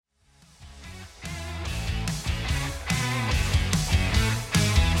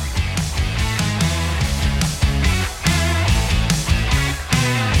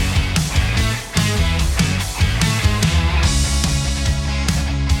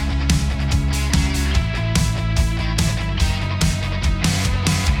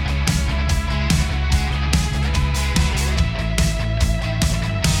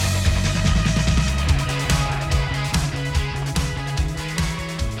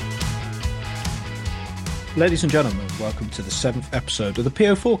Ladies and gentlemen, welcome to the 7th episode of the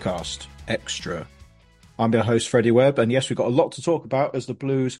PO Forecast Extra. I'm your host, Freddie Webb, and yes, we've got a lot to talk about as the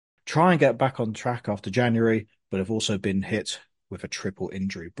Blues try and get back on track after January, but have also been hit with a triple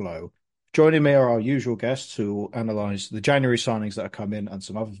injury blow. Joining me are our usual guests who will analyse the January signings that have come in and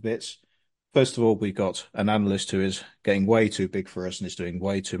some other bits. First of all, we've got an analyst who is getting way too big for us and is doing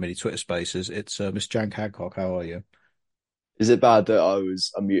way too many Twitter spaces. It's Miss Jan Hancock. How are you? Is it bad that I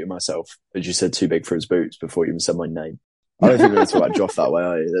was unmuting myself, as you said, too big for his boots before you even said my name? I don't think we're going to talk about Joff that way,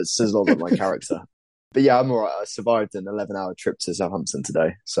 are you? That says a lot about my character. But yeah, I'm all right. I survived an 11-hour trip to Southampton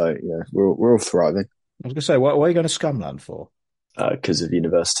today. So, we're all thriving. I was going to say, what are you going to Scumland for? Because of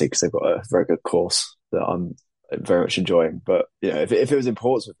university, because they've got a very good course that I'm very much enjoying. But, if it was in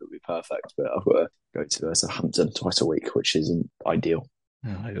Portsmouth, it would be perfect. But I've got to go to Southampton twice a week, which isn't ideal.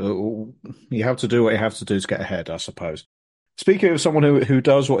 You have to do what you have to do to get ahead, I suppose. Speaking of someone who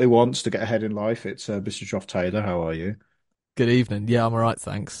does what he wants to get ahead in life, it's Mr. Joff Taylor. How are you? Good evening. Yeah, I'm all right,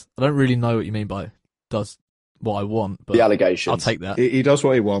 thanks. I don't really know what you mean by does what I want, but the allegations. I'll take that. He does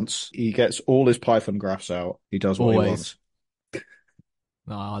what he wants. He gets all his Python graphs out. He does what he wants.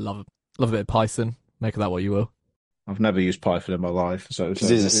 No, I love a bit of Python. Make of that what you will. I've never used Python in my life. So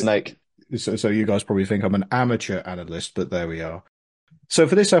he's a snake. So you guys probably think I'm an amateur analyst, but there we are. So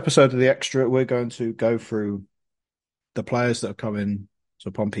for this episode of The Extra, we're going to go through the players that have come in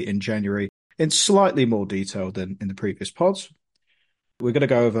to Pompey in January in slightly more detail than in the previous pods. We're going to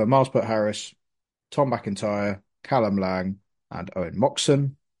go over Miles Harris, Tom McIntyre, Callum Lang, and Owen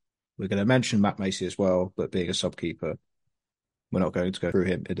Moxon. We're going to mention Matt Macey as well, but being a subkeeper, we're not going to go through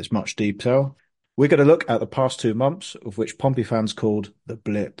him in as much detail. We're going to look at the past 2 months, of which Pompey fans called the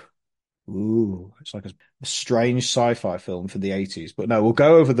blip. Ooh, it's like a strange sci-fi film for the 80s. But no, we'll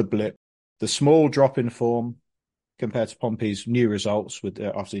go over the blip, the small drop in form compared to Pompey's new results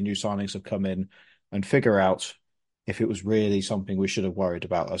after the new signings have come in, and figure out if it was really something we should have worried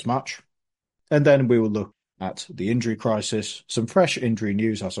about as much. And then we will look at the injury crisis, some fresh injury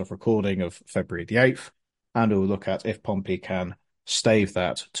news as of recording of February the 8th, and we'll look at if Pompey can stave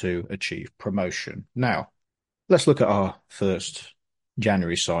that to achieve promotion. Now, let's look at our first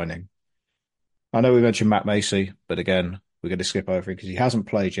January signing. I know we mentioned Matt Macey, but again, we're going to skip over him because he hasn't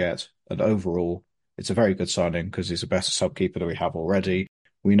played yet, and overall, it's a very good signing because he's a better subkeeper than we have already.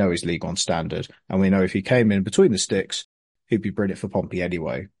 We know he's League One standard, and we know if he came in between the sticks, he'd be brilliant for Pompey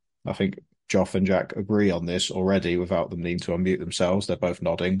anyway. I think Joff and Jack agree on this already without them needing to unmute themselves. They're both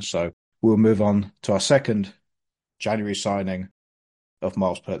nodding. So we'll move on to our second January signing of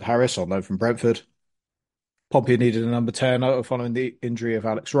Miles Harris on loan from Brentford. Pompey needed a number 10 following the injury of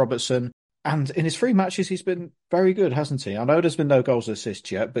Alex Robertson. And in his 3 matches, he's been very good, hasn't he? I know there's been no goals or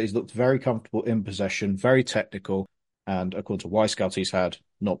assists yet, but he's looked very comfortable in possession, very technical. And according to Wyscout, he's had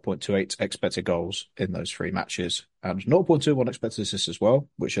 0.28 expected goals in those 3 matches and 0.21 expected assists as well,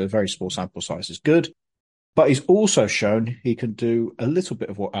 which are a very small sample size is good. But he's also shown he can do a little bit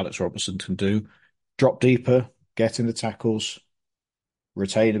of what Alex Robertson can do, drop deeper, get in the tackles,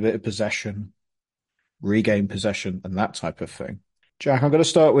 retain a bit of possession, regain possession, and that type of thing. Jack, I'm going to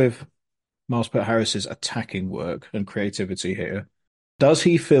start with Miles Harris's attacking work and creativity here. Does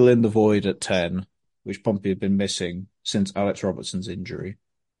he fill in the void at 10, which Pompey have been missing since Alex Robertson's injury?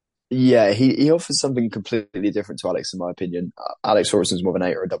 Yeah, he offers something completely different to Alex, in my opinion. Alex Robertson's more of an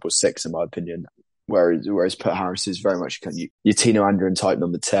 8 or a double 6, in my opinion. Whereas Harris is very much kind of your Tino Andren type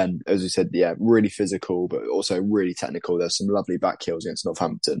number 10. As we said, yeah, really physical, but also really technical. There's some lovely back heels against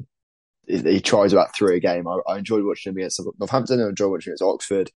Northampton. He tries about 3 a game. I enjoyed watching him against Northampton. I enjoyed watching him against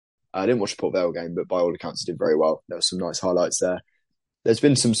Oxford. I didn't watch the Port Vale game, but by all accounts, he did very well. There were some nice highlights there. There's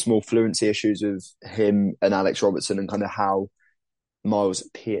been some small fluency issues with him and Alex Robertson and kind of how Miles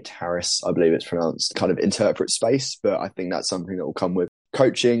Harris, I believe it's pronounced, kind of interprets space. But I think that's something that will come with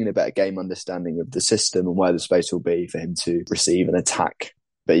coaching and a better game understanding of the system and where the space will be for him to receive and attack.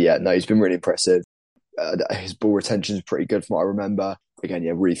 But yeah, no, he's been really impressive. His ball retention is pretty good from what I remember. Again,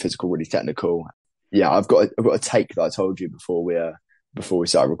 yeah, really physical, really technical. Yeah, I've got a take that I told you before we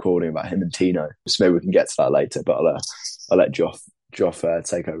started recording about him and Tino. So maybe we can get to that later, but I'll let Joff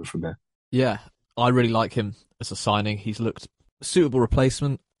take over from here. Yeah, I really like him as a signing. He's looked a suitable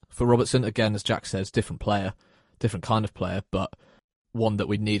replacement for Robertson. Again, as Jack says, different player, different kind of player, but one that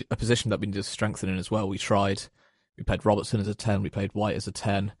we need, a position that we need to strengthen in as well. We played Robertson as a 10, we played White as a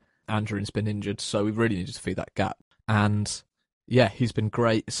 10. Andren's been injured, so we really needed to feed that gap. And yeah, he's been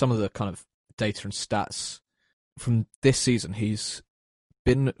great. Some of the kind of data and stats from this season, he's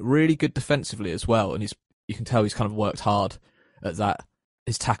been really good defensively as well, and you can tell he's kind of worked hard at that.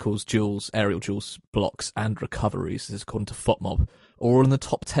 His tackles, duels, aerial duels, blocks, and recoveries, is according to FOTMob, all in the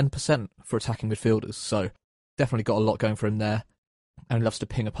top 10% for attacking midfielders. So definitely got a lot going for him there. And he loves to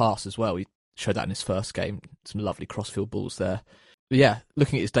ping a pass as well. He showed that in his first game. Some lovely crossfield balls there. But yeah,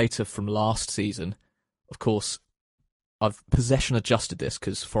 looking at his data from last season, of course, I've possession adjusted this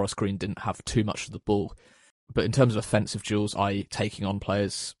because Forest Green didn't have too much of the ball. But in terms of offensive duels, i.e. taking on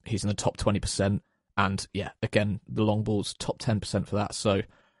players, he's in the top 20%. And yeah, again, the long ball's top 10% for that. So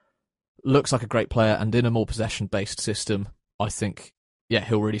looks like a great player. And in a more possession-based system, I think, yeah,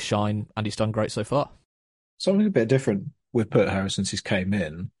 he'll really shine. And he's done great so far. Something a bit different with Pert Harris since he's came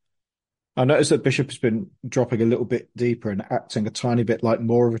in. I noticed that Bishop has been dropping a little bit deeper and acting a tiny bit like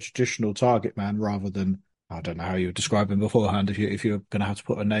more of a traditional target man rather than, I don't know how you would describe him beforehand if you're going to have to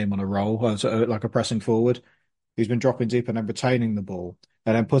put a name on a role, like a pressing forward. He's been dropping deep and then retaining the ball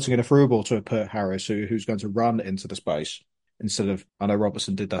and then putting in a through ball to a Pert Harris who's going to run into the space instead of, I know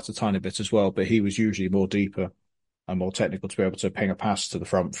Robertson did that a tiny bit as well, but he was usually more deeper and more technical to be able to ping a pass to the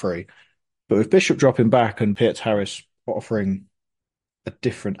front three. But with Bishop dropping back and Pert Harris offering a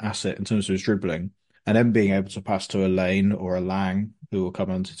different asset in terms of his dribbling and then being able to pass to a Lane or a Lang, who will come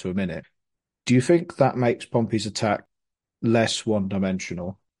onto a minute, do you think that makes Pompey's attack less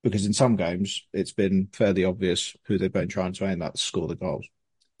one-dimensional? Because in some games, it's been fairly obvious who they've been trying to aim at to score the goals.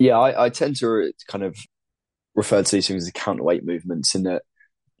 Yeah, I tend to kind of refer to these things as counterweight movements in that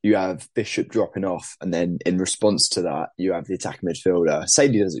you have Bishop dropping off, and then in response to that, you have the attacking midfielder.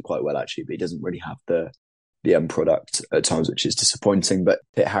 Sadie does it quite well, actually, but he doesn't really have the end product at times, which is disappointing. But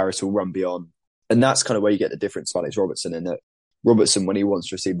Pitt Harris will run beyond. And that's kind of where you get the difference with Alex Robertson, in that Robertson, when he wants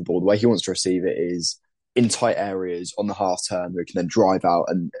to receive the ball, the way he wants to receive it is in tight areas on the half turn where he can then drive out.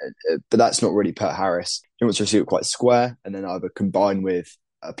 But that's not really Pitt Harris. He wants to receive it quite square and then either combine with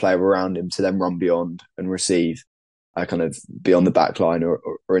a player around him to then run beyond and receive kind of beyond the back line or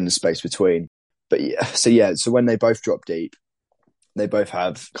in the space between. But so when they both drop deep, they both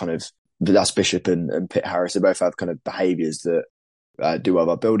have kind of, that's Bishop and Pitt Harris, they both have kind of behaviours that do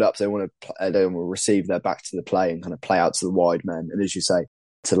other build-ups. They want to receive their back to the play and kind of play out to the wide men. And as you say,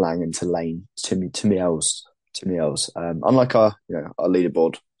 to Lang and to Lane, Timmy Els. Unlike our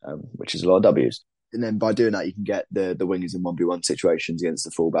leaderboard, which is a lot of W's. And then by doing that, you can get the wingers in 1v1 situations against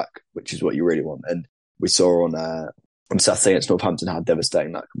the fullback, which is what you really want. And we saw on Saturday against Northampton how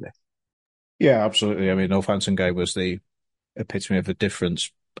devastating that can be. Yeah, absolutely. I mean, Northampton game was the epitome of a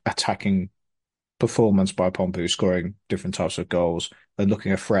difference attacking performance by Pompey, scoring different types of goals and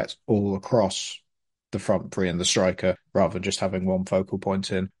looking a threat all across the front three and the striker rather than just having one focal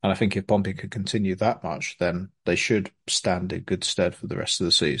point in. And I think if Pompey could continue that much, then they should stand in good stead for the rest of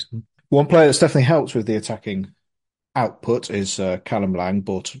the season. One player that's definitely helped with the attacking output is Callum Lang,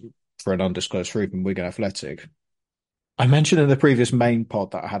 bought for an undisclosed fee from Wigan Athletic. I mentioned in the previous main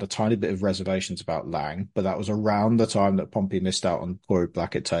pod that I had a tiny bit of reservations about Lang, but that was around the time that Pompey missed out on Corey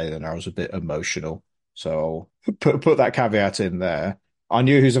Blackett-Taylor, and I was a bit emotional. So I'll put that caveat in there. I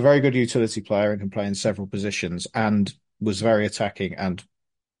knew he was a very good utility player and can play in several positions and was very attacking and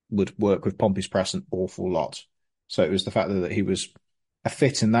would work with Pompey's press an awful lot. So it was the fact that he was a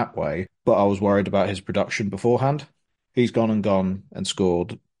fit in that way, but I was worried about his production beforehand. He's gone and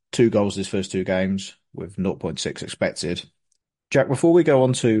scored 2 goals his first 2 games with 0.6 expected. Jack, before we go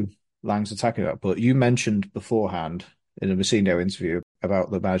on to Lang's attacking output, you mentioned beforehand in a Mousinho interview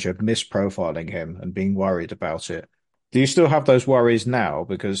about the manager misprofiling him and being worried about it. Do you still have those worries now?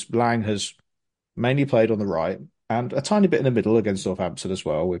 Because Lang has mainly played on the right and a tiny bit in the middle against Northampton as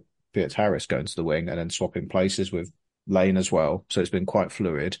well, with Pitt Harris going to the wing and then swapping places with Lane as well. So it's been quite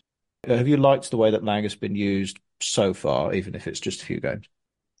fluid. Have you liked the way that Lang has been used so far, even if it's just a few games?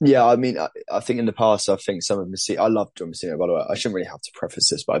 Yeah, I mean, I think in the past, I think some of Mousinho, I love John Mousinho, by the way. I shouldn't really have to preface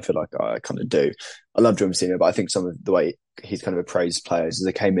this, but I feel like I kind of do. I love John Mousinho, but I think some of the way he's kind of appraised players as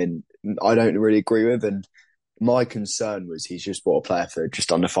they came in, I don't really agree with. And my concern was he's just bought a player for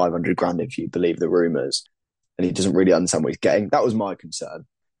just under 500 grand, if you believe the rumours, and he doesn't really understand what he's getting. That was my concern.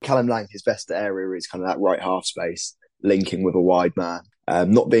 Callum Lang, his best area is kind of that right half space, linking with a wide man,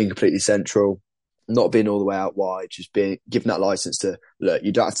 not being completely central, not being all the way out wide, just being given that license to, look,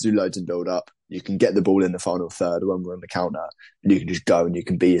 you don't have to do loads in build up. You can get the ball in the final third when we're on the counter, and you can just go and you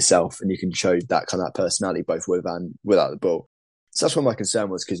can be yourself and you can show that kind of that personality both with and without the ball. So that's what my concern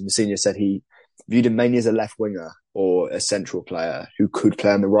was, because Mousinho said he viewed him mainly as a left winger or a central player who could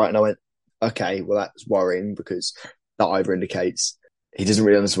play on the right. And I went, okay, well, that's worrying, because that either indicates he doesn't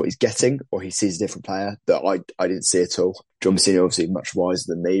really understand what he's getting or he sees a different player that I didn't see at all. John Mousinho obviously much wiser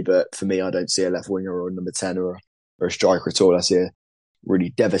than me, but for me, I don't see a left winger or a number 10 or a striker at all. I see a really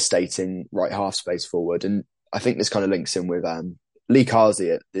devastating right half space forward. And I think this kind of links in with Lee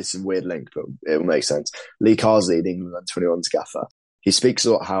Carsley. This is a weird link, but it will make sense. Lee Carsley, the England under-21s gaffer, he speaks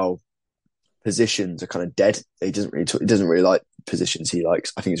about how positions are kind of dead. He doesn't really like positions he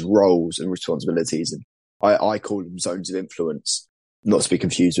likes. I think it's roles and responsibilities, and I call them zones of influence, not to be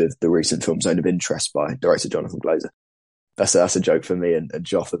confused with the recent film Zone of Interest by director Jonathan Glazer. That's a joke for me and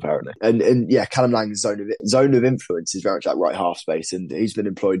Joff apparently. And yeah, Callum Lang's zone of influence is very much that right half space, and he's been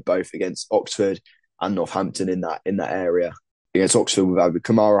employed both against Oxford and Northampton in that area. Against Oxford with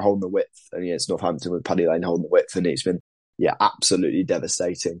Kamara holding the width, and against Northampton with Paddy Lane holding the width, and he's been absolutely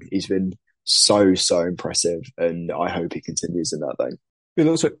devastating. He's been so impressive, and I hope he continues in that vein. We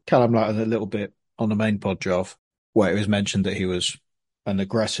looked at Callum Lang a little bit on the main pod, Joff, where it was mentioned that he was an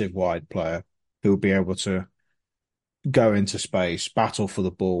aggressive wide player who would be able to go into space, battle for the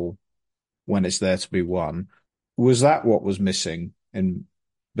ball when it's there to be won. Was that what was missing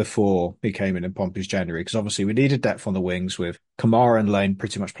before he came in Pompey's January? Because obviously we needed depth on the wings with Kamara and Lane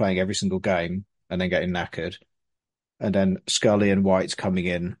pretty much playing every single game and then getting knackered. And then Scully and White coming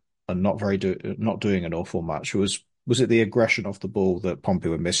in and not doing an awful much. Was it the aggression off the ball that Pompey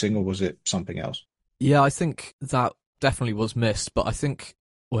were missing, or was it something else? Yeah, I think that definitely was missed. But I think,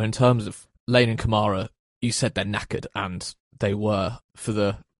 well, in terms of Lane and Kamara, you said they're knackered, and they were. For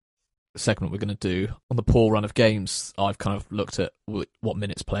the segment we're going to do on the poor run of games, I've kind of looked at what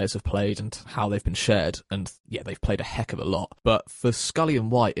minutes players have played and how they've been shared, and yeah, they've played a heck of a lot. But for Scully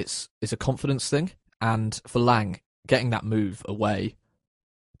and White, it's a confidence thing, and for Lang, getting that move away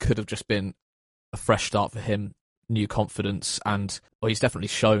could have just been a fresh start for him, new confidence, and he's definitely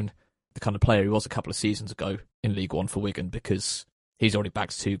shown the kind of player he was a couple of seasons ago in League One for Wigan, because he's already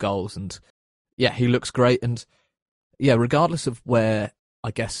bagged 2 goals, and yeah, he looks great. And yeah, regardless of where,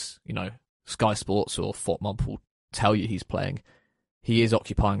 I guess, Sky Sports or Fort Mump will tell you he's playing, he is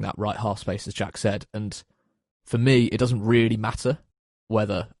occupying that right half space, as Jack said. And for me, it doesn't really matter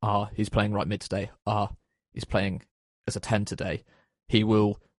whether he's playing right mid today, he's playing as a 10 today. He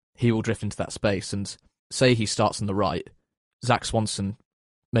will drift into that space, and say he starts on the right, Zach Swanson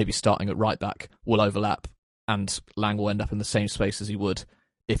maybe starting at right back will overlap, and Lang will end up in the same space as he would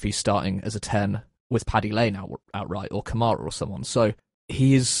if he's starting as a 10 with Paddy Lane outright, or Kamara or someone. So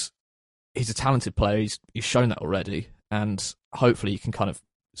he's a talented player. He's shown that already, and hopefully he can kind of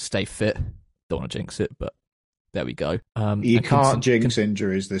stay fit. Don't want to jinx it, but there we go. You can't jinx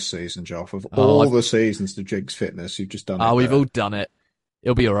injuries this season, Joff. Of all the seasons to jinx fitness, you've just done it. We've all done it.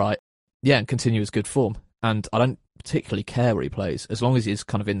 It'll be all right. Yeah, and continue his good form. And I don't particularly care where he plays. As long as he's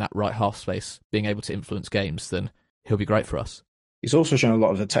kind of in that right half space, being able to influence games, then he'll be great for us. He's also shown a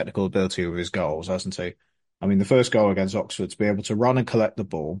lot of the technical ability with his goals, hasn't he? I mean, the first goal against Oxford, to be able to run and collect the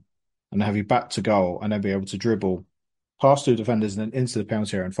ball and have you back to goal and then be able to dribble past 2 defenders and then into the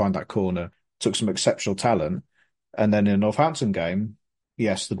penalty area and find that corner, took some exceptional talent. And then in the Northampton game,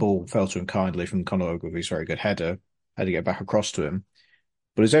 yes, the ball fell to him kindly from Conor Ogilvy's very good header, had to get back across to him.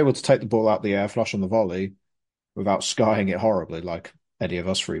 But he's able to take the ball out the air, flush on the volley, without skying it horribly like any of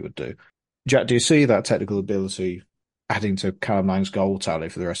us 3 would do. Jack, do you see that technical ability adding to Callum Lang's goal tally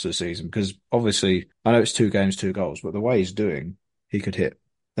for the rest of the season? Because obviously, I know it's 2 games, 2 goals, but the way he's doing, he could hit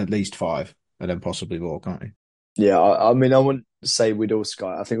at least 5 and then possibly more, can't he? Yeah, I mean, I wouldn't say we'd all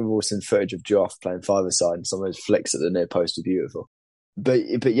sky. I think we've all seen footage of Joff playing 5-a-side, and some of those flicks at the near post are beautiful. But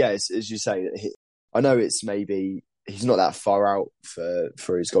yeah, as you say, I know it's maybe he's not that far out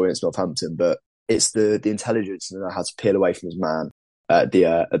for his goal against Northampton, but it's the intelligence to know how to peel away from his man at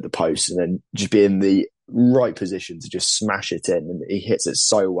the post and then just be in the right position to just smash it in, and he hits it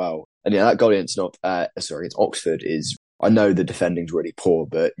so well. And yeah, that goal against Oxford is, I know the defending's really poor,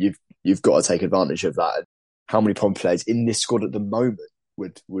 but you've got to take advantage of that. How many Pompey players in this squad at the moment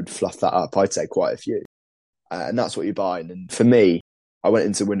would fluff that up? I'd say quite a few. And that's what you're buying. And for me, I went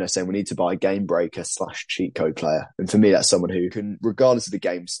into the window saying we need to buy a game breaker / cheat code player. And for me, that's someone who can, regardless of the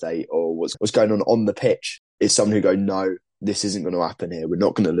game state or what's going on the pitch, is someone who go, no, this isn't going to happen here. We're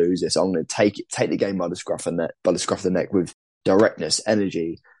not going to lose this. I'm going to take the game by the scruff of the neck with directness,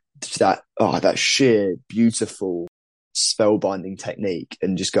 energy, that sheer, beautiful, spellbinding technique,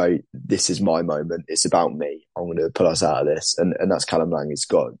 and just go, this is my moment. It's about me. I'm going to pull us out of this. And that's Callum Lang. He's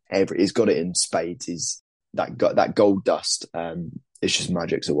got it in spades. He's that gold dust. It's just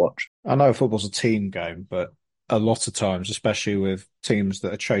magic to watch. I know football's a team game, but a lot of times, especially with teams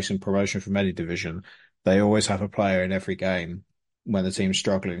that are chasing promotion from any division, they always have a player in every game when the team's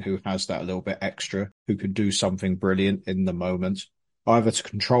struggling who has that little bit extra, who can do something brilliant in the moment, either to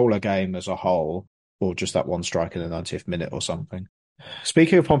control a game as a whole or just that one strike in the 90th minute or something.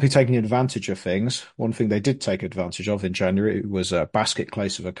 Speaking of Pompey taking advantage of things, one thing they did take advantage of in January was a basket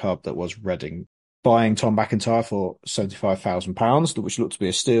case of a club that was Reading, buying Tom McIntyre for £75,000, which looked to be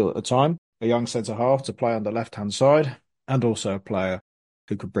a steal at the time, a young centre-half to play on the left-hand side, and also a player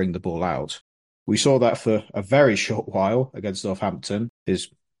who could bring the ball out. We saw that for a very short while against Northampton, his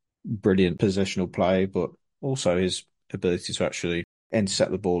brilliant positional play, but also his ability to actually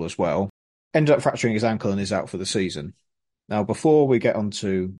intercept the ball as well. Ended up fracturing his ankle and is out for the season. Now, before we get on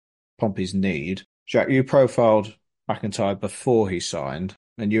to Pompey's need, Jack, you profiled McIntyre before he signed,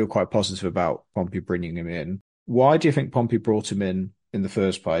 and you were quite positive about Pompey bringing him in. Why do you think Pompey brought him in the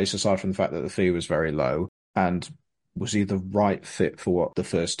first place, aside from the fact that the fee was very low? And was he the right fit for what the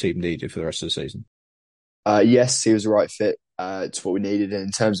first team needed for the rest of the season? Yes, he was the right fit to what we needed. And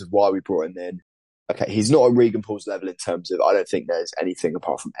in terms of why we brought him in, okay, he's not at Regan Pool's level in terms of, I don't think there's anything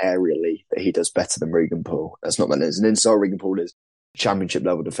apart from aerially that he does better than Regan Pool. That's not meant as an insult. Regan Pool is championship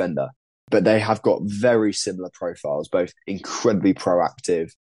level defender. But they have got very similar profiles, both incredibly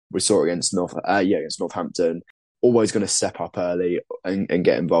proactive. We saw it against Northampton. Always going to step up early and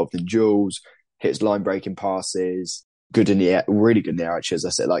get involved in duels, hits line breaking passes, good in the air, really good in the air. Actually, as I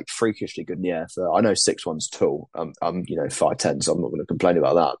said, like freakishly good in the air. I know 6'1's tall. I'm 5'10, so I'm not going to complain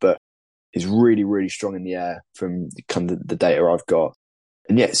about that. But he's really, really strong in the air from kind of the data I've got.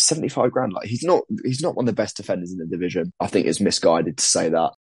 And yet, 75 grand. Like he's not one of the best defenders in the division. I think it's misguided to say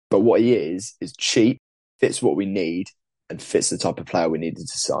that. But what he is cheap, fits what we need, and fits the type of player we needed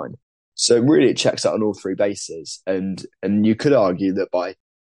to sign. So really it checks out on all three bases. And you could argue that by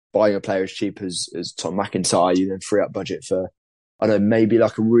buying a player as cheap as Tom McIntyre, you then free up budget for, I don't know, maybe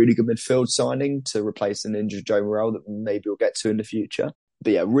like a really good midfield signing to replace an injured Joe Morrell that maybe we'll get to in the future.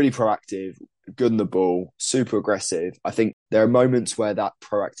 But yeah, really proactive, good on the ball, super aggressive. I think there are moments where that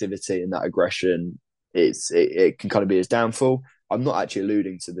proactivity and that aggression, it can kind of be his downfall. I'm not actually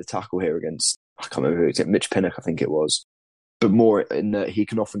alluding to the tackle here against, I can't remember who it was, Mitch Pinnock, I think it was, but more in that he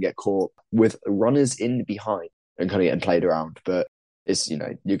can often get caught with runners in behind and kind of getting played around. But it's, you're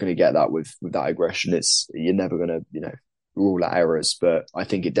going to get that with that aggression. You're never going to, rule out errors, but I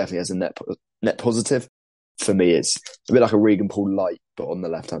think it definitely has a net positive. For me, it's a bit like a Regan Pool light, but on the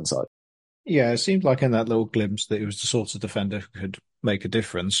left-hand side. Yeah, it seemed like in that little glimpse that he was the sort of defender who could make a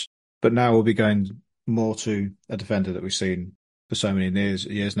difference. But now we'll be going more to a defender that we've seen for so many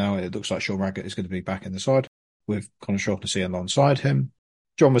years now. It looks like Sean Raggett is going to be back in the side with Conor Shaughnessy alongside him.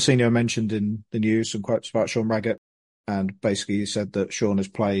 John Mousinho mentioned in the news some quotes about Sean Raggett, and basically he said that Sean has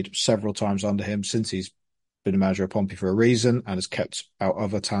played several times under him since he's been a manager of Pompey for a reason and has kept out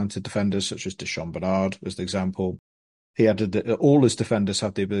other talented defenders such as Deshaun Bernard as the example. He added that all his defenders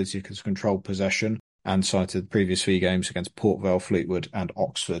have the ability to control possession and cited the previous three games against Port Vale, Fleetwood and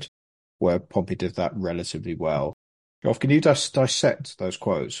Oxford, where Pompey did that relatively well. Goff, can you dissect those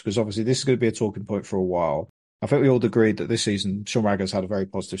quotes? Because obviously this is going to be a talking point for a while. I think we all agreed that this season, Sean Raggett's had a very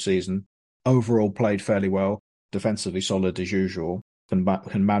positive season. Overall played fairly well, defensively solid as usual, can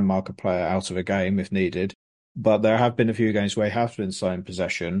man-mark a player out of a game if needed. But there have been a few games where he has been slow in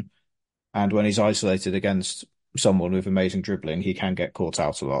possession, and when he's isolated against someone with amazing dribbling, he can get caught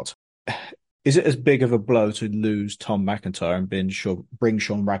out a lot. Is it as big of a blow to lose Tom McIntyre and bring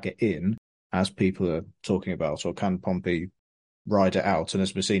Sean Raggett in, as people are talking about, or can Pompey ride it out? And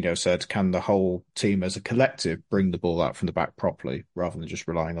as Mousinho said, can the whole team as a collective bring the ball out from the back properly, rather than just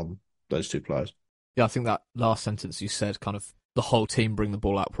relying on those two players? Yeah, I think that last sentence you said, kind of the whole team bring the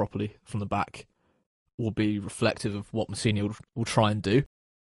ball out properly from the back, will be reflective of what Mousinho will try and do.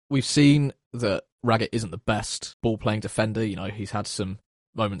 We've seen that Raggett isn't the best ball-playing defender. He's had some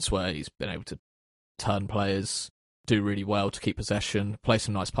moments where he's been able to turn players, do really well to keep possession, play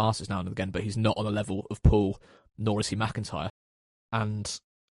some nice passes now and again, but he's not on the level of Poole, nor is he McIntyre. And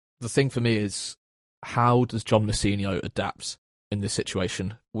the thing for me is, how does John Mousinho adapt in this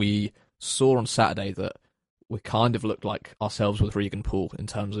situation? We saw on Saturday that we kind of looked like ourselves with Regan Poole in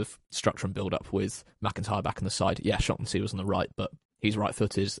terms of structure and build-up with McIntyre back on the side. Yeah, Shaughnessy was on the right, but he's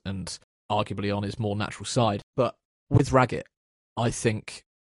right-footed and arguably on his more natural side. But with Raggett, I think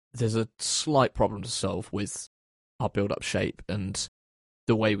there's a slight problem to solve with our build-up shape, and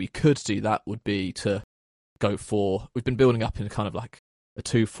the way we could do that would be to go for... We've been building up in kind of like a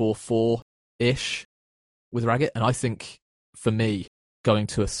 2-4-4-ish with Raggett, and I think, for me, going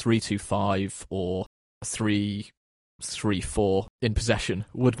to a 3-2-5 or a 3-3-4 in possession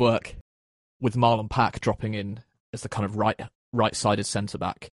would work, with Marlon Pack dropping in as the kind of right-sided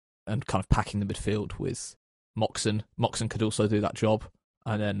centre-back and kind of packing the midfield with Moxon. Moxon could also do that job,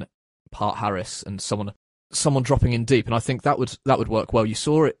 and then Part Harris and someone dropping in deep, and I think that would work well. You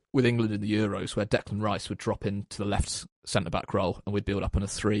saw it with England in the Euros, where Declan Rice would drop into the left centre-back role and we'd build up in a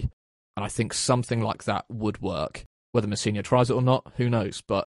 3. And I think something like that would work. Whether Mousinho tries it or not, who knows?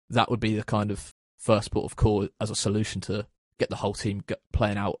 But that would be the kind of first port of call as a solution to get the whole team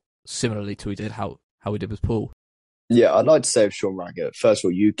playing out similarly to how we did with Poole. Yeah, I'd like to say of Sean Raggett, first of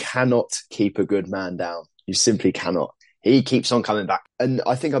all, you cannot keep a good man down. You simply cannot. He keeps on coming back. And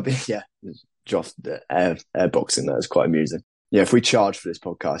I think I've been, yeah, just air boxing there is quite amusing. Yeah, if we charge for this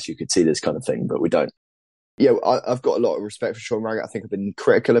podcast, you could see this kind of thing, but we don't. Yeah, I've got a lot of respect for Sean Raggett. I think I've been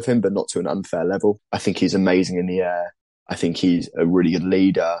critical of him, but not to an unfair level. I think he's amazing in the air. I think he's a really good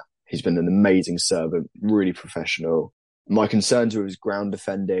leader. He's been an amazing servant, really professional. My concerns are with his ground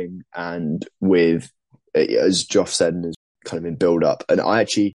defending and with, as Joff said, and kind of in build up. And I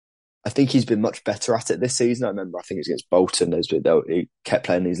think he's been much better at it this season. I remember, I think it was against Bolton. He kept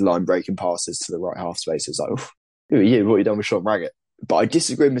playing these line breaking passes to the right half space. It's like, who are you? What have you done with Sean Raggett? But I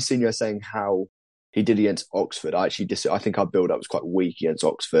disagree with Mousinho saying how he did against Oxford. I think our build up was quite weak against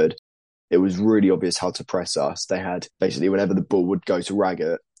Oxford. It was really obvious how to press us. They had basically whenever the ball would go to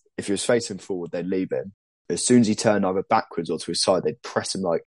Raggett, if he was facing forward, they'd leave him. As soon as he turned either backwards or to his side, they'd press him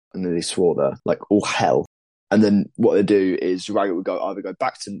and then they swore there, like all hell. And then what they do is Raggett would either go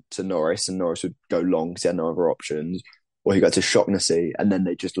back to Norris, and Norris would go long because he had no other options, or he'd go to Shaughnessy, and then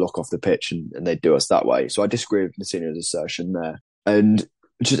they'd just lock off the pitch and they'd do us that way. So I disagree with Mousinho's assertion there. And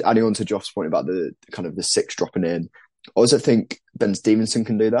just adding on to Joff's point about the kind of the six dropping in, I also think Ben Stevenson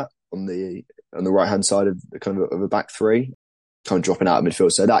can do that on the right hand side of the kind of a back three, kind of dropping out of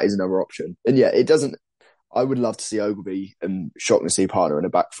midfield. So that is another option. And yeah, it doesn't. I would love to see Ogilvie and Shaughnessy partner in a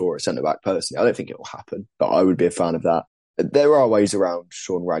back four at centre back. Personally, I don't think it will happen, but I would be a fan of that. There are ways around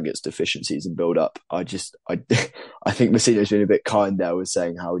Sean Raggett's deficiencies and build up. I think Mousinho's been a bit kind there with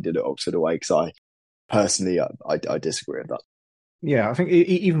saying how he did at Oxford away, because I disagree with that. Yeah, I think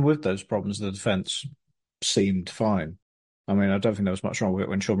even with those problems, the defence seemed fine. I mean, I don't think there was much wrong with it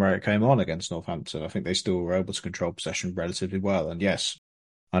when Sean Raggett came on against Northampton. I think they still were able to control possession relatively well. And yes,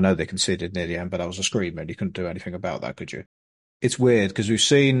 I know they conceded near the end, but that was a screamer and you couldn't do anything about that, could you? It's weird because we've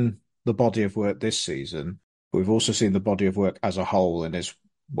seen the body of work this season, but we've also seen the body of work as a whole in his,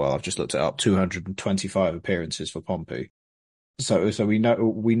 well, I've just looked it up, 225 appearances for Pompey. So we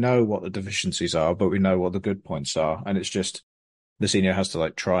know what the deficiencies are, but we know what the good points are. And it's just Mousinho has to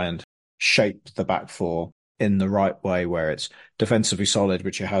try and shape the back four in the right way where it's defensively solid,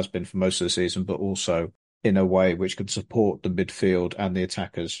 which it has been for most of the season, but also in a way which can support the midfield and the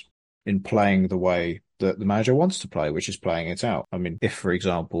attackers in playing the way that the manager wants to play, which is playing it out. I mean, if, for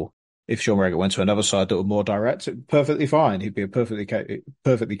example, if Sean Raggett went to another side that were more direct, perfectly fine. He'd be a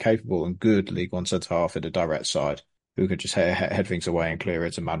perfectly capable and good League One centre-half in a direct side who could just head things away and clear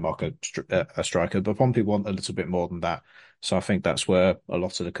it and man-mark a striker. But Pompey want a little bit more than that. So I think that's where a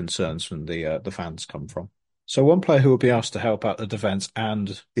lot of the concerns from the fans come from. So one player who will be asked to help out the defence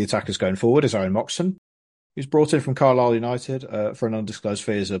and the attackers going forward is Aaron Moxon. He's brought in from Carlisle United for an undisclosed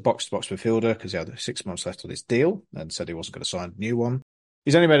fee as a box-to-box midfielder because he had 6 months left on his deal and said he wasn't going to sign a new one.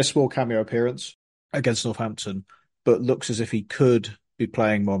 He's only made a small cameo appearance against Northampton, but looks as if he could be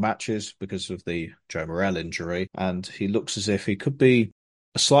playing more matches because of the Joe Morel injury, and he looks as if he could be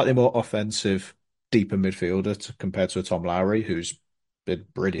a slightly more offensive, deeper midfielder compared to a Tom Lowry, who's been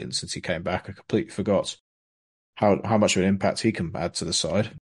brilliant since he came back. I completely forgot how much of an impact he can add to the side.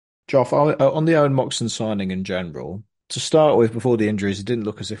 Joff, on the Owen Moxon signing in general, to start with, before the injuries, it didn't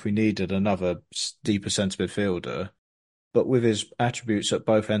look as if we needed another deeper centre midfielder. But with his attributes at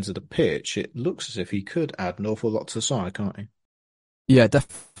both ends of the pitch, it looks as if he could add an awful lot to the side, can't he? Yeah,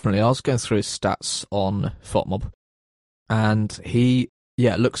 definitely. I was going through his stats on FOTMob, and he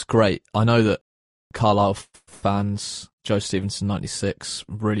looks great. I know that Carlisle fans, Joe Stevenson 96,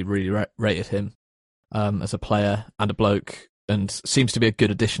 really, really rated him as a player and a bloke, and seems to be a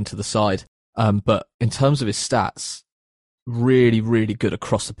good addition to the side. But in terms of his stats, really, really good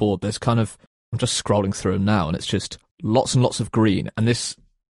across the board. I'm just scrolling through them now, and it's just lots and lots of green. And this,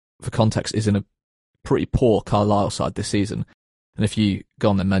 for context, is in a pretty poor Carlisle side this season. And if you go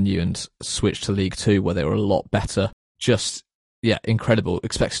on their menu and switch to League Two, where they were a lot better, incredible.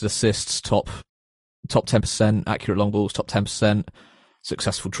 Expected assists, top 10%, accurate long balls, top 10%,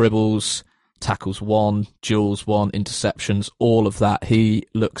 successful dribbles, tackles 1, duels 1, interceptions, all of that. He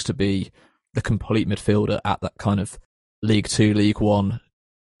looks to be the complete midfielder at that kind of League 2, League 1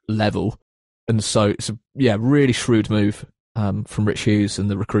 level. And so it's a really shrewd move from Rich Hughes and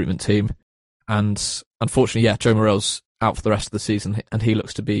the recruitment team. And unfortunately, Joe Morel's out for the rest of the season, and he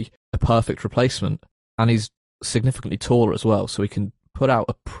looks to be a perfect replacement. And he's significantly taller as well, so he can put out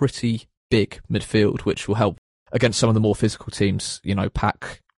a pretty big midfield, which will help against some of the more physical teams. You know,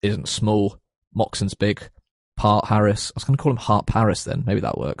 Pack isn't small, Moxon's big, Hart Harris, I was going to call him Hart Paris then, maybe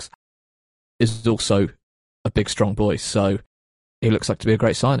that works, is also a big, strong boy, so he looks like to be a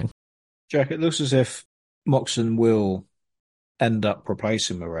great signing. Jack, it looks as if Moxon will end up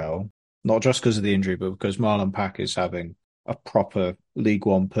replacing Morel, not just because of the injury, but because Marlon Pack is having a proper League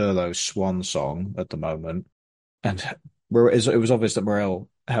One Pirlo swan song at the moment. And it was obvious that Morel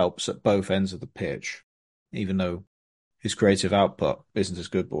helps at both ends of the pitch, even though his creative output isn't as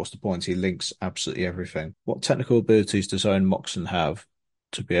good, but what's the point? He links absolutely everything. What technical abilities does Owen Moxon have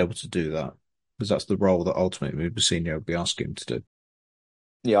to be able to do that? Because that's the role that ultimately Bassino would be asking him to do.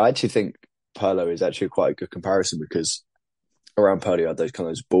 Yeah, I actually think Pirlo is actually quite a good comparison because around Pirlo you had those kind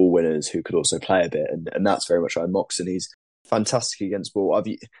of those ball winners who could also play a bit, and that's very much Owen Moxon. He's fantastic against ball.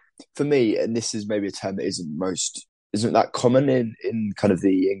 For me, and this is maybe a term that isn't that common in kind of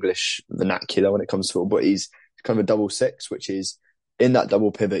the English vernacular when it comes to football, but he's kind of a double six, which is in that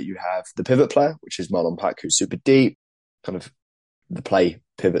double pivot, you have the pivot player, which is Marlon Pack, who's super deep, kind of the play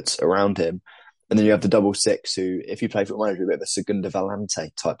pivots around him. And then you have the double six, who, if you play Football Manager, a bit of a Segunda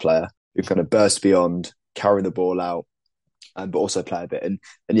Volante type player, who kind of burst beyond, carry the ball out, but also play a bit. And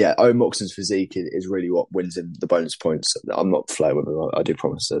yeah, Owen Moxon's physique is really what wins him the bonus points. I'm not flirting with him, I do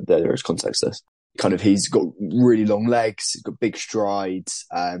promise that there is context to this. Kind of, he's got really long legs, he's got big strides,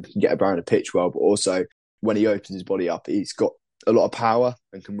 can get around a pitch well, but also when he opens his body up, he's got a lot of power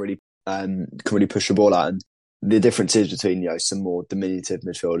and can really push the ball out. And the difference is between, some more diminutive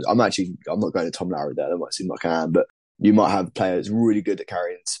midfielders. I'm not going to Tom Lowry there. That might seem like I am, but you might have players really good at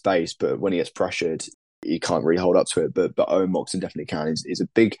carrying space, but when he gets pressured, he can't really hold up to it. But Owen Moxon definitely can. He's a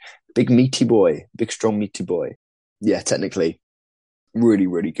big meaty boy, big strong meaty boy. Yeah, technically, really,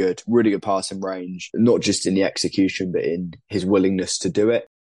 really good passing range, not just in the execution, but in his willingness to do it.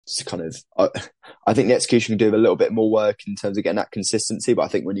 It's kind of, I think the execution can do a little bit more work in terms of getting that consistency. But I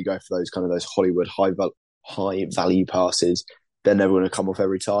think when you go for those Hollywood high value passes, they're never going to come off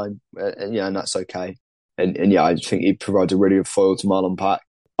every time. And that's okay. And I think he provides a really good foil to Marlon Pack.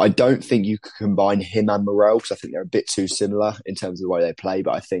 I don't think you could combine him and Morel because I think they're a bit too similar in terms of the way they play.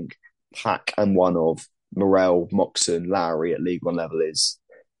 But I think Pack and one of Morel, Moxon, Lowry at League One level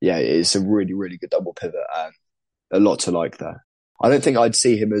it's a really, really good double pivot and a lot to like there. I don't think I'd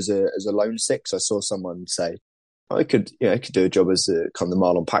see him as a lone six. I saw someone say, he could do a job as a kind of the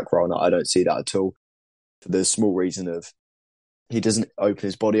Marlon Pack role. And I don't see that at all for the small reason of he doesn't open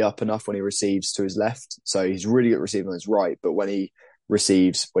his body up enough when he receives to his left. So he's really good at receiving on his right, but when he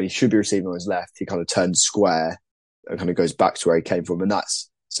should be receiving on his left, he kind of turns square and kind of goes back to where he came from. And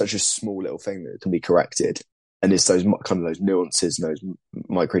that's such a small little thing that can be corrected. And it's those kind of those nuances and those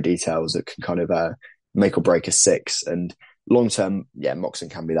micro details that can kind of make or break a six. And long term, Moxon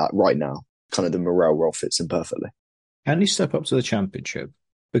can be that. Right now, kind of the Morel role fits him perfectly. Can he step up to the Championship?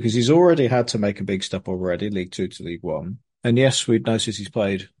 Because he's already had to make a big step already, League Two to League One. And yes, we've noticed he's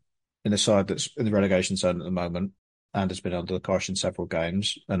played in a side that's in the relegation zone at the moment and has been under the cosh in several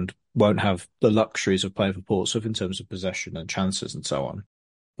games and won't have the luxuries of playing for Portsmouth in terms of possession and chances and so on.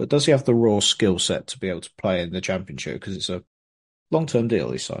 But does he have the raw skill set to be able to play in the Championship? Because it's a long-term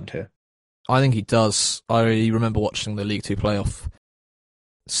deal he signed here. I think he does. I remember watching the League Two playoff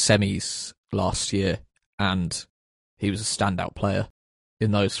semis last year, and he was a standout player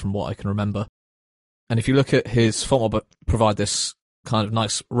in those from what I can remember. And if you look at his form, I'll provide this kind of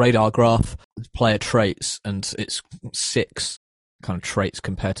nice radar graph, player traits, and it's 6 kind of traits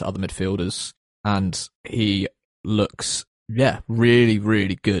compared to other midfielders. And he looks, really,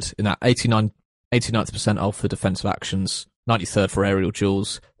 really good in that 89th percentile for defensive actions, 93rd for aerial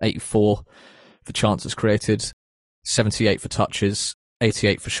duels, 84 for chances created, 78 for touches,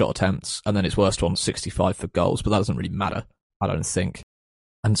 88 for shot attempts, and then his worst one, 65 for goals. But that doesn't really matter, I don't think.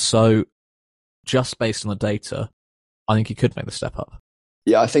 And so, just based on the data, I think he could make the step up.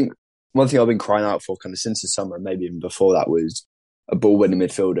 Yeah, I think one thing I've been crying out for kind of since the summer, and maybe even before that, was a ball-winning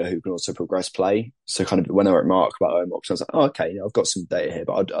midfielder who can also progress play. So kind of when I wrote Mark about Owen Moxon, I was like, okay, I've got some data here,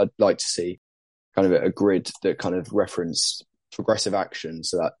 but I'd like to see kind of a grid that kind of referenced progressive action.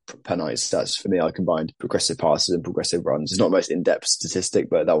 So that penalty stats, for me, I combined progressive passes and progressive runs. It's not the most in-depth statistic,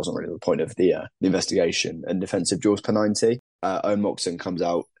 but that wasn't really the point of the investigation. And defensive duels per 90. Owen Moxon comes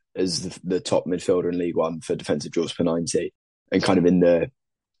out as the top midfielder in League One for defensive duels per 90, and kind of in the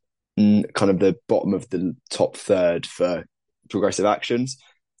bottom of the top third for progressive actions.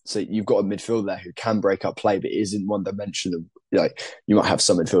 So you've got a midfielder there who can break up play, but isn't one dimensional. Like, you might have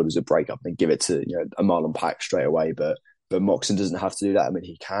some midfielders that break up and give it to a Marlon Pack straight away, but Moxon doesn't have to do that. I mean,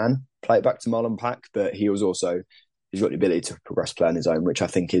 he can play it back to Marlon Pack, but he's got the ability to progress play on his own, which I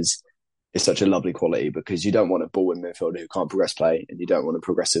think is such a lovely quality, because you don't want a ball-winning midfielder who can't progress play, and you don't want a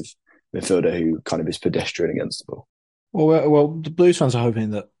progressive midfielder who kind of is pedestrian against the ball. Well, the Blues fans are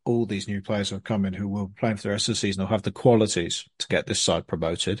hoping that all these new players who have come in who will be playing for the rest of the season will have the qualities to get this side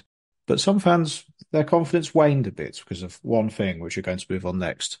promoted. But some fans, their confidence waned a bit because of one thing, which we're going to move on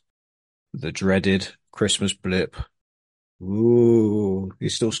next. The dreaded Christmas blip. Ooh,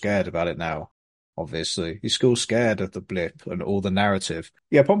 he's still scared about it now. Obviously, he's still scared of the blip and all the narrative.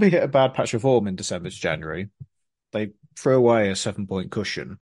 Yeah, Pompey hit a bad patch of form in December to January. They threw away a 7-point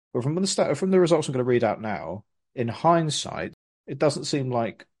cushion. But from the results I'm going to read out now, in hindsight, it doesn't seem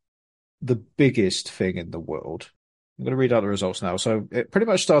like the biggest thing in the world. I'm going to read out the results now. So it pretty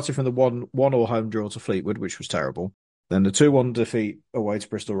much started from the 1-1 home draw to Fleetwood, which was terrible. Then the 2-1 defeat away to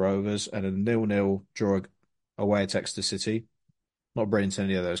Bristol Rovers and a 0-0 draw away at Exeter City. Not brilliant in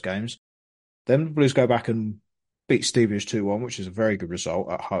any of those games. Then the Blues go back and beat Stevenage 2-1, which is a very good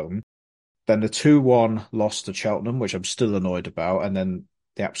result at home. Then the 2-1 loss to Cheltenham, which I'm still annoyed about. And then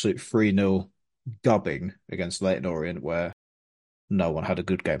the absolute 3-0 gubbing against Leyton Orient, where no one had a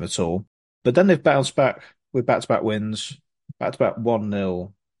good game at all. But then they've bounced back with back-to-back wins, back-to-back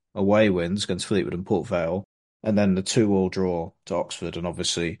 1-0 away wins against Fleetwood and Port Vale, and then the 2-2 draw to Oxford, and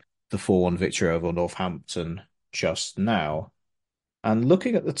obviously the 4-1 victory over Northampton just now. And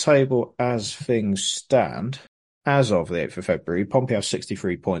looking at the table as things stand, as of the 8th of February, Pompey have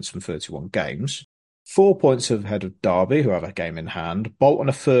 63 points from 31 games. 4 points ahead of Derby, who have a game in hand. Bolton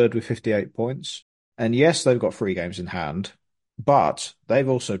are third with 58 points. And yes, they've got 3 games in hand, but they've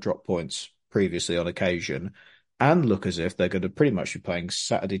also dropped points previously on occasion and look as if they're going to pretty much be playing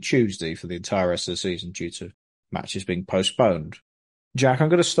Saturday, Tuesday for the entire rest of the season due to matches being postponed. Jack, I'm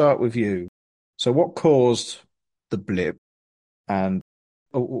going to start with you. So what caused the blip, and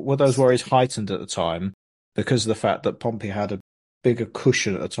were those worries heightened at the time because of the fact that Pompey had a bigger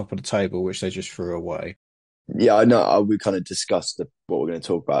cushion at the top of the table, which they just threw away? Yeah, I know. We kind of discussed what we're going to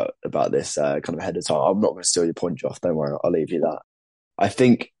talk about this kind of ahead of time. I'm not going to steal your point, Joff. Don't worry, I'll leave you that. I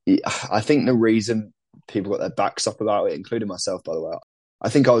think the reason people got their backs up about it, including myself, by the way, I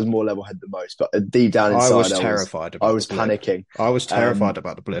think I was more level-headed than most, but deep down inside, I was panicking. I was terrified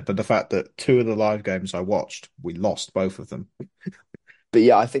about the blip and the fact that 2 of the live games I watched, we lost both of them. But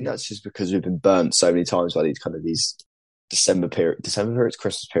yeah, I think that's just because we've been burnt so many times by these December periods,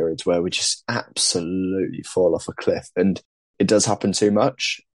 Christmas periods, where we just absolutely fall off a cliff, and it does happen too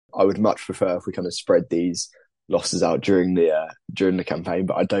much. I would much prefer if we kind of spread these losses out during the campaign,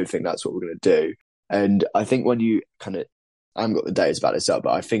 but I don't think that's what we're going to do. And I think when you I haven't got the data about this up,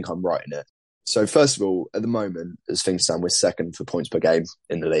 but I think I'm right in it. So first of all, at the moment, as things stand, we're second for points per game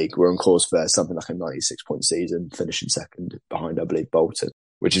in the league. We're on course for something like a 96-point season, finishing second behind, I believe, Bolton,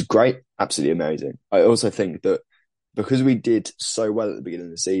 which is great, absolutely amazing. I also think that because we did so well at the beginning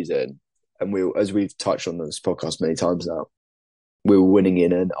of the season, and as we've touched on this podcast many times now, we were winning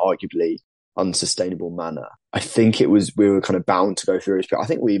in an arguably unsustainable manner. I think we were kind of bound to go through. I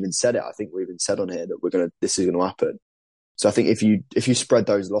think we even said it. I think we even said on here that this is going to happen. So I think if you spread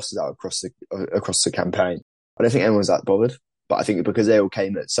those losses out across the campaign, I don't think anyone's that bothered. But I think because they all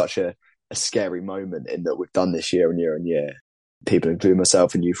came at such a scary moment in that we've done this year and year and year, people, including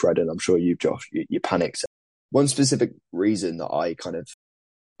myself and you, Fred, and I'm sure you, Josh, you panicked. One specific reason that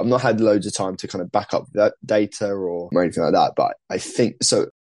I've not had loads of time to kind of back up that data or anything like that, but I think so.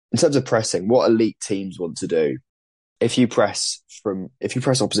 In terms of pressing, what elite teams want to do, if you press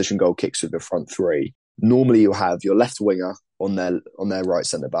opposition goal kicks with the front 3. Normally, you'll have your left winger on their right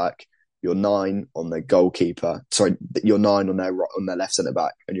centre back, your 9 on their goalkeeper. Sorry, your 9 on their left centre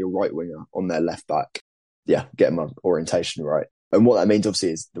back, and your right winger on their left back. Yeah, get my orientation right. And what that means,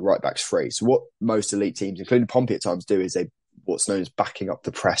 obviously, is the right back's free. So what most elite teams, including Pompey at times, do is what's known as backing up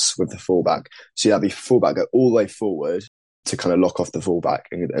the press with the fullback. So you have your fullback go all the way forward to kind of lock off the fullback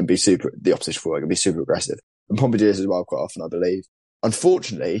and be the opposition fullback and be super aggressive. And Pompey do this as well quite often, I believe.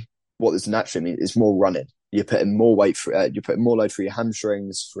 Unfortunately, what this naturally means is more running. You're putting more weight you're putting more load through your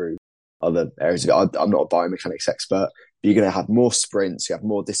hamstrings, through other areas of it. I'm not a biomechanics expert, but you're going to have more sprints, you have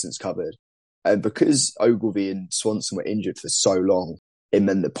more distance covered. And because Ogilvy and Swanson were injured for so long, it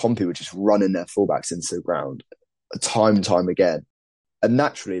meant that Pompey were just running their fullbacks into the ground time and time again. And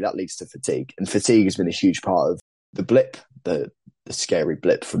naturally that leads to fatigue. And fatigue has been a huge part of the blip, the scary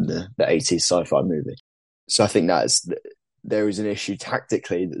blip from the 80s sci-fi movie. So I think there is an issue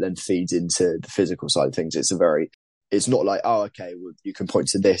tactically that then feeds into the physical side of things. It's not like, oh, okay, well, you can point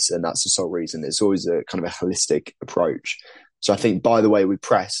to this and that's the sole reason. It's always a kind of a holistic approach. So I think by the way we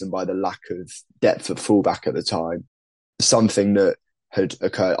press and by the lack of depth at fullback at the time, something that had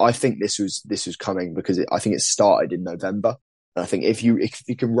occurred, I think this was coming because I think it started in November. And I think if you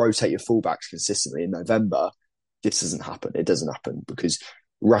can rotate your fullbacks consistently in November, this doesn't happen. It doesn't happen because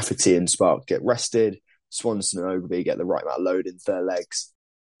Rafferty and Spark get rested. Swanson and Ogilvy get the right amount of load into their legs.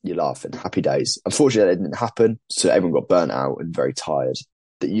 You're laughing. Happy days. Unfortunately, that didn't happen. So everyone got burnt out and very tired.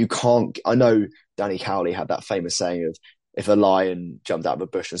 That you can't. I know Danny Cowley had that famous saying of if a lion jumped out of a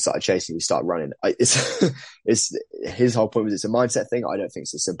bush and started chasing you, start running. It's his whole point was it's a mindset thing. I don't think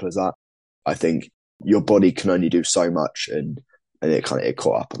it's as simple as that. I think your body can only do so much, and it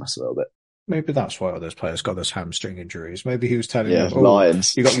caught up on us a little bit. Maybe that's why all those players got those hamstring injuries. Maybe he was telling Yeah, them, "Oh,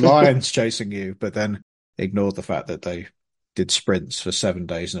 lions. you got lions chasing you," but then ignored the fact that they did sprints for 7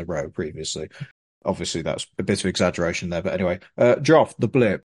 days in a row previously. Obviously, that's a bit of exaggeration there, but anyway, Joff, the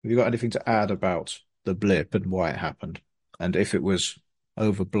blip. Have you got anything to add about the blip and why it happened? And if it was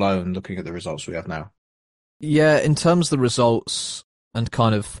overblown looking at the results we have now? Yeah, in terms of the results and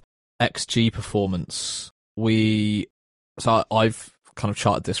kind of XG performance, so I've kind of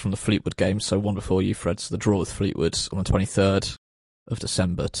charted this from the Fleetwood game, so one before you, Fred, so the draw with Fleetwood on the 23rd of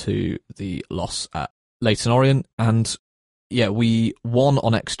December to the loss at Leyton Orient, and yeah, we won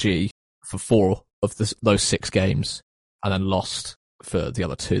on XG for 4 of those 6 games, and then lost for the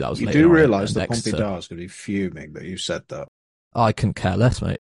other 2. That was you Leyton do Orient realise and that Exeter. Pompey Dar's going to be fuming that you said that. I couldn't care less,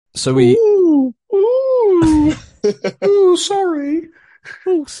 mate. So we... Ooh, ooh, sorry.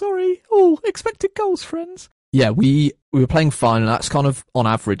 Oh, sorry. Oh, expected goals, friends. Yeah, we were playing fine, and that's kind of on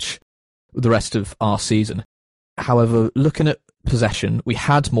average with the rest of our season. However, looking at possession, we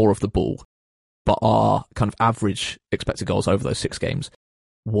had more of the ball, but our kind of average expected goals over those 6 games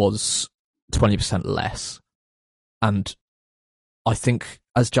was 20% less. And I think,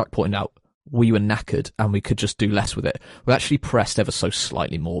 as Jack pointed out, we were knackered and we could just do less with it. We actually pressed ever so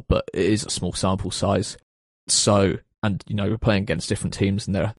slightly more, but it is a small sample size. So, and we're playing against different teams,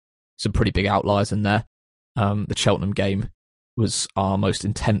 and there are some pretty big outliers in there. The Cheltenham game was our most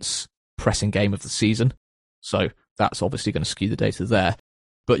intense pressing game of the season, so that's obviously going to skew the data there.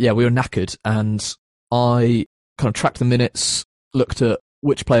 But yeah, we were knackered, and I kind of tracked the minutes, looked at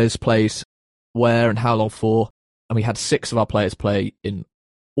which players played where and how long for, and we had 6 of our players play in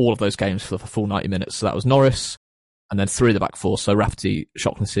all of those games for the full 90 minutes. So that was Norris, and then 3 of the back 4, so Rafferty,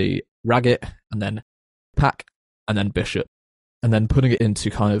 Shaughnessy, Raggett, and then Pack, and then Bishop. And then putting it into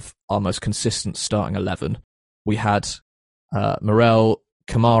kind of our most consistent starting 11, we had Morel,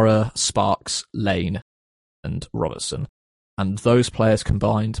 Kamara, Sparks, Lane, and Robertson. And those players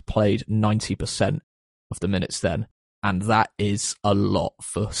combined played 90% of the minutes then. And that is a lot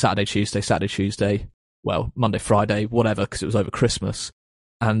for Saturday, Tuesday, well, Monday, Friday, whatever, because it was over Christmas.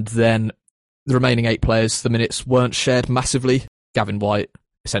 And then the remaining 8 players, the minutes weren't shared massively. Gavin White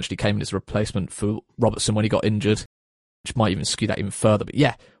essentially came in as a replacement for Robertson when he got injured, which might even skew that even further. But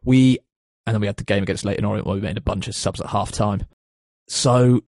yeah, and then we had the game against Leyton Orient where we made a bunch of subs at half time.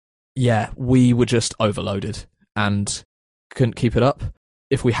 So yeah, we were just overloaded and couldn't keep it up.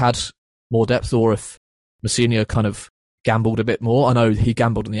 If we had more depth, or if Messina kind of gambled a bit more. I know he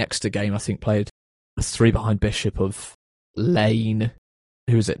gambled in the Exeter game, I think played a 3 behind Bishop of Lane,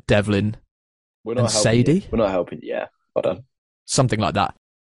 who is it, Devlin, and Sadie. We're not helping, yeah. Well done. Something like that.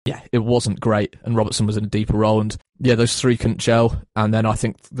 Yeah, it wasn't great, and Robertson was in a deeper role, and yeah, those 3 couldn't gel, and then I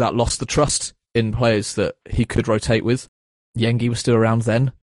think that lost the trust in players that he could rotate with. Yengi was still around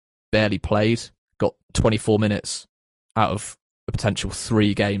then, barely played, got 24 minutes out of a potential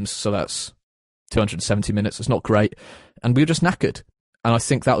 3 games, so that's 270 minutes. It's not great, and we were just knackered, and I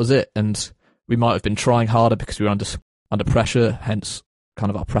think that was it. And we might have been trying harder because we were under pressure, hence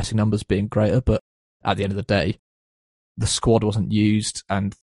kind of our pressing numbers being greater, but at the end of the day, the squad wasn't used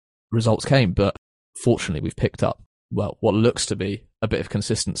and results came. But fortunately, we've picked up, well, what looks to be a bit of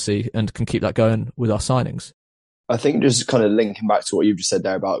consistency and can keep that going with our signings. I think just kind of linking back to what you've just said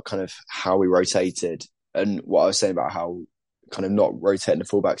there about kind of how we rotated, and what I was saying about how kind of not rotating the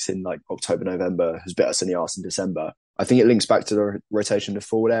fullbacks in like October, November has bit us in the arse in December. I think it links back to the rotation of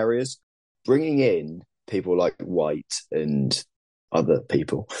forward areas. Bringing in people like White and other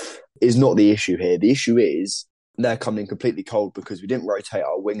people is not the issue here. The issue is they're coming in completely cold because we didn't rotate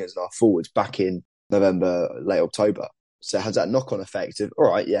our wingers and our forwards back in November, late October. So it has that knock-on effect of,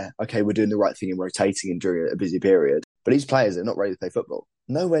 all right, yeah, okay, we're doing the right thing in rotating and during a busy period. But these players are not ready to play football.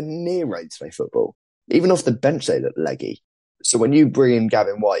 Nowhere near ready to play football. Even off the bench, they look leggy. So when you bring in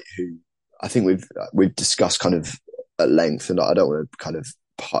Gavin White, who I think we've discussed kind of at length, and I don't want to kind of,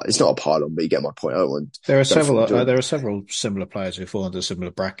 it's not a pile-on, but you get my point. I don't want. There are several similar players who fall into a similar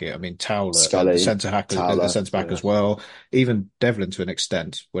bracket. I mean, Towler, Scully, the centre back as well. Even Devlin to an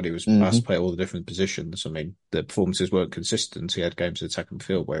extent when he was asked to play all the different positions. I mean, the performances weren't consistent. He had games in the second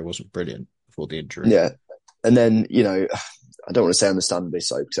field where he wasn't brilliant before the injury. Yeah, and then I don't want to say understandably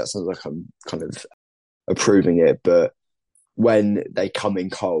so because that sounds like I'm kind of approving it, but when they come in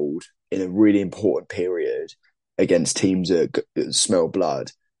cold in a really important period against teams that smell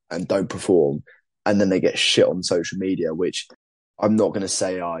blood and don't perform, and then they get shit on social media, which I'm not going to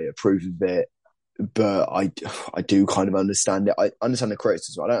say I approve of it. but I do kind of understand it. I understand the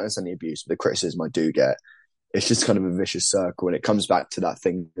criticism. I don't understand the abuse, but the criticism I do get. It's just kind of a vicious circle, and it comes back to that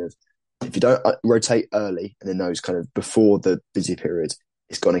thing of if you don't rotate early and in those kind of before the busy periods,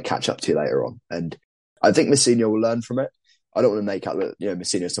 it's going to catch up to you later on. And I think Mourinho will learn from it. I don't want to make out that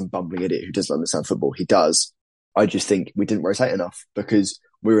Mourinho is some bumbling idiot who doesn't understand football. He does. I just think we didn't rotate enough because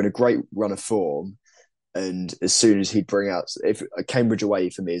we were in a great run of form. And as soon as he'd bring out, if Cambridge away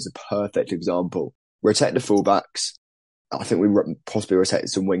for me is a perfect example, rotate the fullbacks. I think we possibly rotated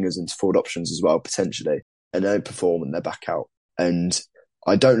some wingers into forward options as well, potentially. And they don't perform and they're back out. And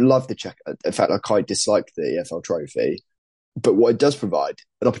I don't love the check. In fact, I quite dislike the EFL trophy. But what it does provide,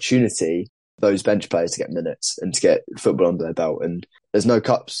 an opportunity for those bench players to get minutes and to get football under their belt. And there's no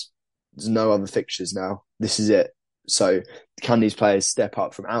cups. There's no other fixtures now. This is it. So can these players step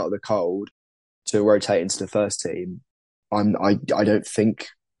up from out of the cold to rotate into the first team? I don't think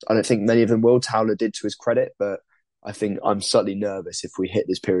many of them will. Towler did to his credit, but I think I'm slightly nervous if we hit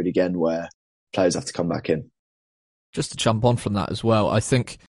this period again where players have to come back in. Just to jump on from that as well, I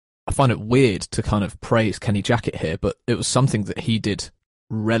find it weird to kind of praise Kenny Jackett here, but it was something that he did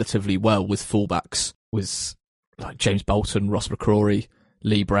relatively well with fullbacks, with like James Bolton, Ross McCrory,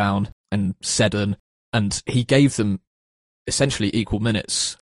 Lee Brown, and Seddon, and he gave them essentially equal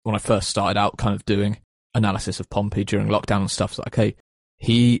minutes. When I first started out kind of doing analysis of Pompey during lockdown and stuff, it's like, okay,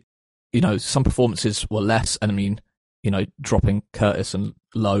 some performances were less, and I mean, dropping Curtis and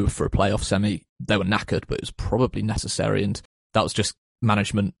Lowe for a playoff semi, they were knackered, but it was probably necessary, and that was just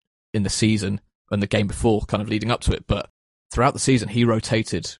management in the season and the game before kind of leading up to it. But throughout the season, he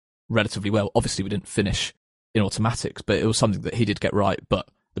rotated relatively well. Obviously, we didn't finish in automatics, but it was something that he did get right, but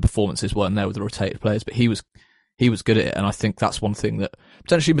the performances weren't there with the rotated players, but he was good at it, and I think that's one thing that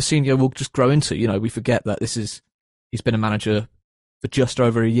potentially Mourinho will just grow into. We forget that he's been a manager for just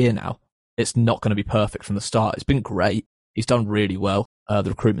over a year now. It's not going to be perfect from the start. It's been great. He's done really well. The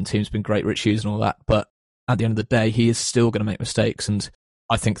recruitment team's been great, Rich Hughes and all that, but at the end of the day, he is still going to make mistakes, and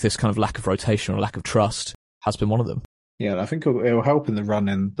I think this kind of lack of rotation or lack of trust has been one of them. Yeah, I think it'll help in the run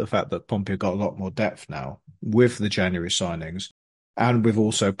in the fact that Pompey have got a lot more depth now with the January signings and with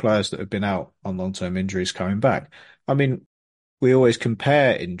also players that have been out on long-term injuries coming back. I mean, we always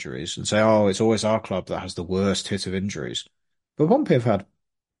compare injuries and say, oh, it's always our club that has the worst hit of injuries. But Pompey have had,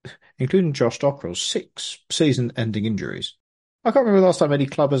 including Josh Dockrell, 6 season-ending injuries. I can't remember the last time any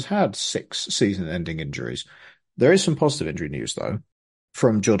club has had 6 season-ending injuries. There is some positive injury news, though,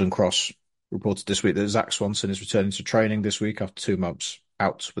 from Jordan Cross, reported this week that Zach Swanson is returning to training this week after 2 months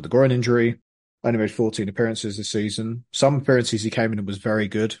out with a groin injury. Only made 14 appearances this season. Some appearances he came in and was very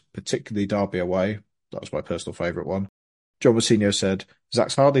good, particularly Derby away. That was my personal favourite one. John Mourinho said,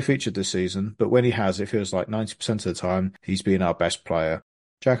 Zach's hardly featured this season, but when he has, it feels like 90% of the time he's been our best player.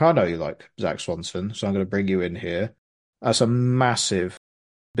 Jack, I know you like Zach Swanson, so I'm going to bring you in here. That's a massive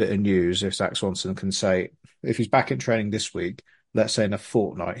bit of news if Zach Swanson can say, if he's back in training this week, let's say in a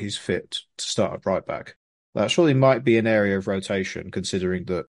fortnight he's fit to start at right back. That surely might be an area of rotation, considering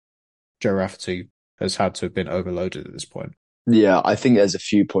that Joe Rafferty has had to have been overloaded at this point. Yeah, I think there's a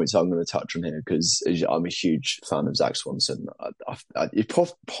few points I'm going to touch on here because I'm a huge fan of Zach Swanson. He's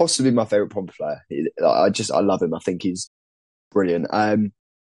possibly my favourite Pompey player. I love him. I think he's brilliant.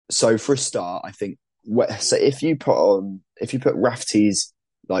 So for a start, I think if you put Rafferty's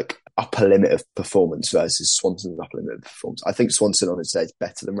like upper limit of performance versus Swanson's upper limit of performance, I think Swanson on his day is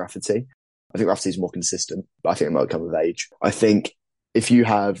better than Rafferty. I think Rafferty's more consistent, but I think it might come with age. I think if you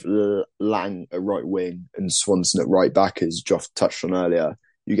have Lang at right wing and Swanson at right back, as Joff touched on earlier,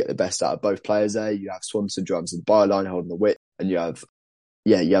 you get the best out of both players there. You have Swanson driving to the byline, holding the width, and you have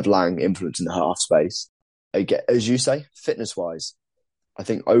Lang influencing the half space. Again, as you say, fitness-wise, I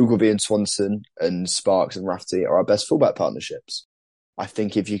think Ogilvie and Swanson and Sparks and Rafferty are our best fullback partnerships. I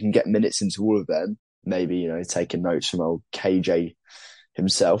think if you can get minutes into all of them, maybe, taking notes from old KJ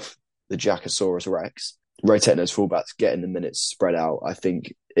himself, the Jackosaurus Rex, rotating those fullbacks, getting the minutes spread out, I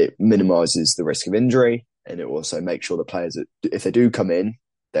think it minimises the risk of injury, and it also makes sure the players, if they do come in,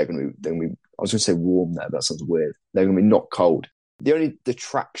 they're going to be, I was going to say warm there, but that sounds weird. They're going to be not cold. The only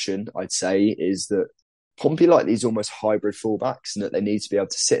detraction, I'd say, is that Pompey like these almost hybrid fullbacks, and that they need to be able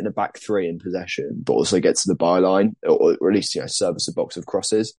to sit in a back three in possession, but also get to the byline, or at least, service a box of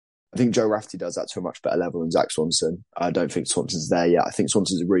crosses. I think Joe Rafferty does that to a much better level than Zach Swanson. I don't think Swanson's there yet. I think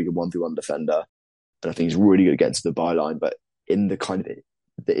Swanson's a really good 1v1 defender, and I think he's really good at getting to the byline, but in the kind of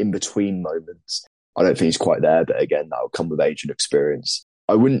the in-between moments, I don't think he's quite there. But again, that'll come with age and experience.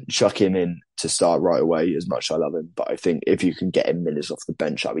 I wouldn't chuck him in to start right away as much as I love him, but I think if you can get him minutes off the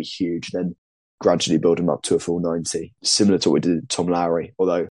bench, that'd be huge. Then gradually build him up to a full 90, similar to what we did with Tom Lowry,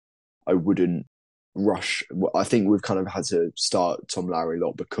 although I wouldn't rush. I think we've kind of had to start Tom Lowry a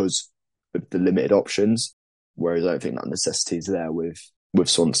lot because of the limited options, whereas I don't think that necessity is there with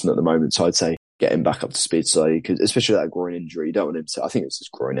Swanson at the moment. So I'd say get him back up to speed slightly, because especially that groin injury, you don't want him to, I think it's his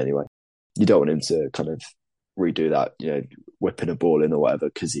groin anyway, you don't want him to kind of redo that, whipping a ball in or whatever,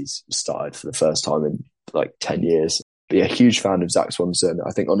 because he's started for the first time in like 10 years. But yeah, huge fan of Zach Swanson.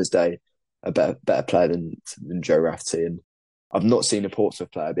 I think on his day, a better player than Joe Rafferty. And I've not seen a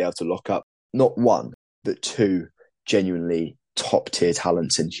Portsmouth player be able to lock up not one, but two genuinely top tier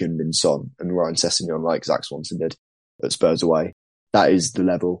talents in Hyun-Min Son and Ryan Sessegnon, like Zach Swanson did at Spurs away. That is the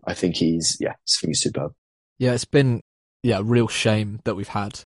level. I think he's superb. Yeah, it's been a real shame that we've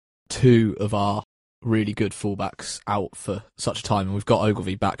had two of our really good fullbacks out for such a time, and we've got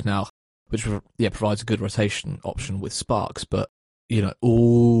Ogilvie back now, which provides a good rotation option with Sparks. But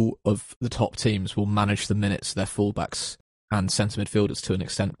all of the top teams will manage the minutes of their fullbacks and centre midfielders to an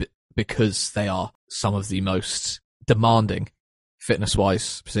extent, because they are some of the most demanding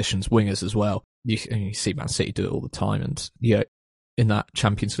fitness-wise positions, wingers as well. You see Man City do it all the time, and in that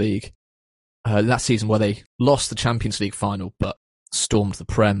Champions League, that season where they lost the Champions League final but stormed the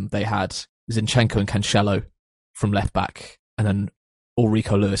Prem, they had Zinchenko and Cancelo from left back, and then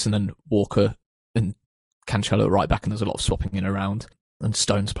Ulrico Lewis, and then Walker and Cancelo right back, and there's a lot of swapping in around, and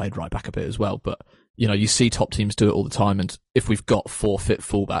Stones played right back a bit as well. But you see top teams do it all the time, and if we've got 4 fit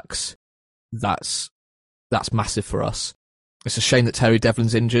fullbacks, that's massive for us. It's a shame that Terry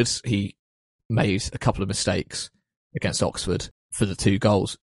Devlin's injured. He made a couple of mistakes against Oxford for the 2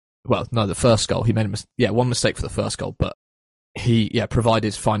 goals. Well, no, the first goal he made one mistake for the first goal, but he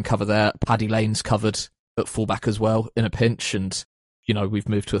provided fine cover there. Paddy Lane's covered at fullback as well in a pinch, and we've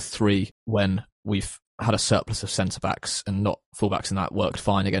moved to a 3 when we've had a surplus of centre backs and not fullbacks, and that worked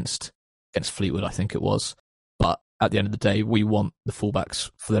fine against Fleetwood, I think it was. But at the end of the day, we want the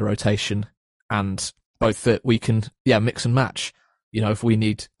fullbacks for their rotation, and both that we can mix and match. If we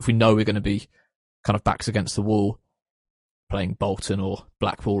know we're going to be kind of backs against the wall playing Bolton or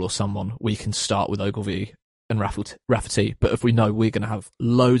Blackpool or someone, we can start with Ogilvie and Rafferty. But if we know we're going to have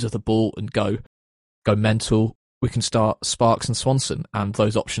loads of the ball and go mental, we can start Sparks and Swanson, and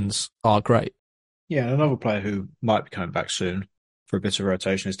those options are great. Yeah, another player who might be coming back soon for a bit of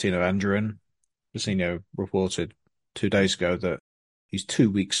rotation is Tino Anjorin. Vecino reported 2 days ago that he's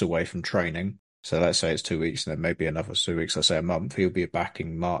 2 weeks away from training. So let's say it's 2 weeks, and then maybe another 2 weeks, let's say a month. He'll be back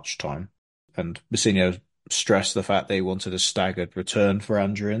in March time. And Vecino stressed the fact that he wanted a staggered return for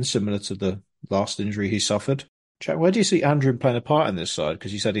Anjorin, similar to the last injury he suffered. Jack, where do you see Anjorin playing a part in this side?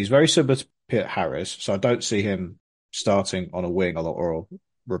 Because you said he's very similar to Piet Harris, so I don't see him starting on a wing or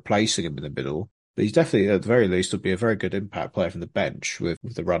replacing him in the middle. But he's definitely, at the very least, would be a very good impact player from the bench with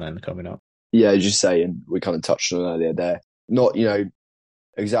the run-in coming up. Yeah, as you say, and we kind of touched on earlier, they're not,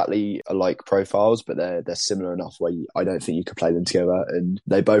 exactly alike profiles, but they're similar enough where I don't think you could play them together. And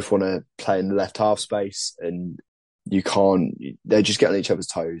they both want to play in the left half space, and they're just getting on each other's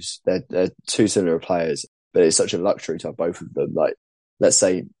toes. They're 2 similar players, but it's such a luxury to have both of them. Like, let's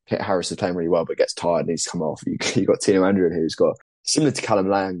say Piet Harris is playing really well but gets tired and needs to come off. You've got Tino Anjorin, who's got, similar to Callum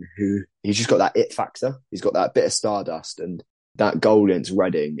Lang, who he's just got that it factor. He's got that bit of stardust, and that goal against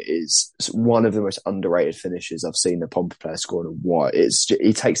Reading is one of the most underrated finishes I've seen a Pompey player score in a while.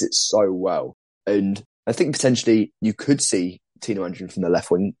 He takes it so well. And I think potentially you could see Tino Anjorin from the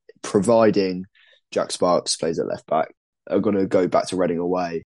left wing, providing Jack Sparks plays at left back. I'm going to go back to Reading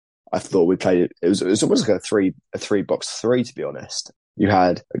away. I thought we played it. It was almost like a 3-box-3, to be honest. You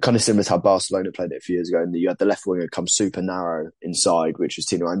had kind of similar to how Barcelona played it a few years ago, and you had the left winger come super narrow inside, which was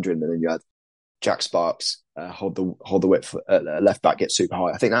Tino Anjorin, and then you had Jack Sparks hold the width left back, get super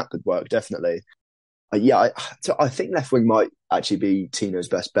high. I think that could work definitely. I think left wing might actually be Tino's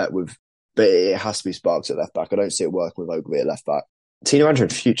best bet but it has to be Sparks at left back. I don't see it working with Ogilvie at left back. Tino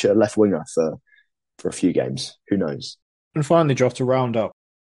Anjorin, future left winger for a few games. Who knows? And finally, Joff, to round up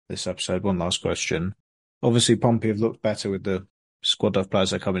this episode, one last question. Obviously, Pompey have looked better with the squad of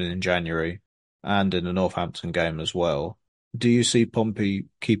players that are coming in January and in the Northampton game as well. Do you see Pompey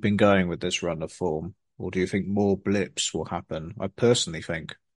keeping going with this run of form, or do you think more blips will happen? I personally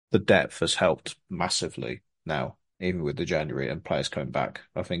think the depth has helped massively now, even with the January and players coming back.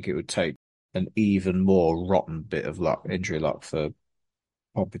 I think it would take an even more rotten bit of luck, injury luck, for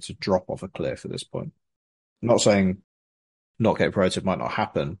Pompey to drop off a cliff at this point. I'm not saying not getting promoted might not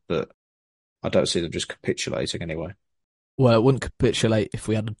happen, but I don't see them just capitulating anyway. Well, it wouldn't capitulate if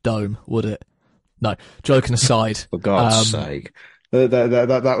we had a dome, would it? No, joking aside. For God's sake.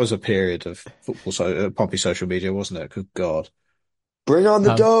 That was a period of football, Pompey social media, wasn't it? Good God. Bring on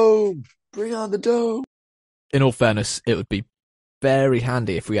the dome! Bring on the dome! In all fairness, it would be very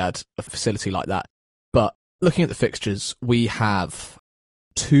handy if we had a facility like that But looking at the fixtures, we have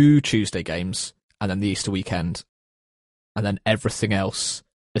 2 Tuesday games and then the Easter weekend, and then everything else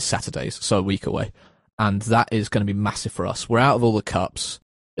is Saturdays, so a week away. And that is going to be massive for us. We're out of all the cups.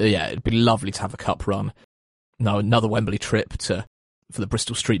 Yeah, it'd be lovely to have a cup run. No, another Wembley trip for the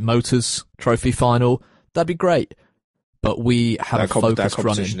Bristol Street Motors Trophy final. That'd be great. But we have a focused that competition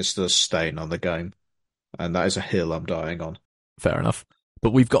run-in. is still a stain on the game, and that is a hill I'm dying on. Fair enough.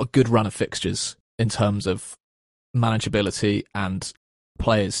 But we've got a good run of fixtures in terms of manageability and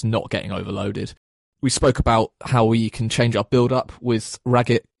players not getting overloaded. We spoke about how we can change our build-up with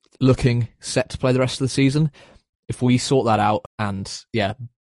Raggett looking set to play the rest of the season. If we sort that out and,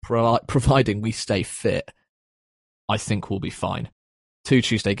 providing we stay fit, I think we'll be fine. 2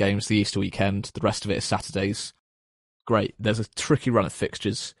 Tuesday games, the Easter weekend, the rest of it is Saturdays. Great. There's a tricky run of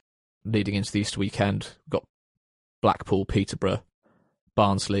fixtures leading into the Easter weekend. We've got Blackpool, Peterborough,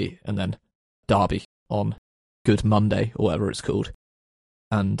 Barnsley, and then Derby on Good Monday, or whatever it's called.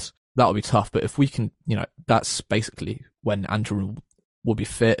 And that'll be tough, but if we can, that's basically when Andrew will be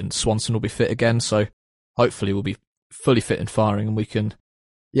fit and Swanson will be fit again, so hopefully we'll be fully fit and firing and we can,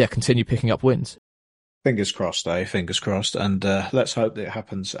 continue picking up wins. Fingers crossed, fingers crossed. And let's hope that it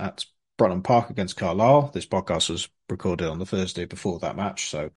happens at Brunham Park against Carlisle. This podcast was recorded on the Thursday before that match,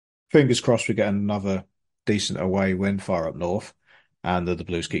 so fingers crossed we get another decent away win far up north and that the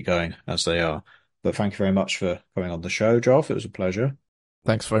Blues keep going as they are. But thank you very much for coming on the show, Joff. It was a pleasure.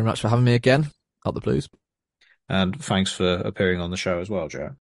 Thanks very much for having me again. Up the Blues. And thanks for appearing on the show as well,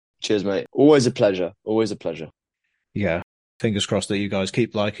 Joe. Cheers, mate. Always a pleasure. Always a pleasure. Yeah. Fingers crossed that you guys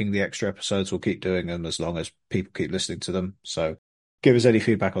keep liking the extra episodes. We'll keep doing them as long as people keep listening to them. So give us any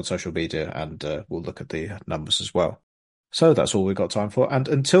feedback on social media and we'll look at the numbers as well. So that's all we've got time for. And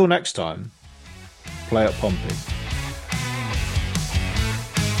until next time, play up Pompey.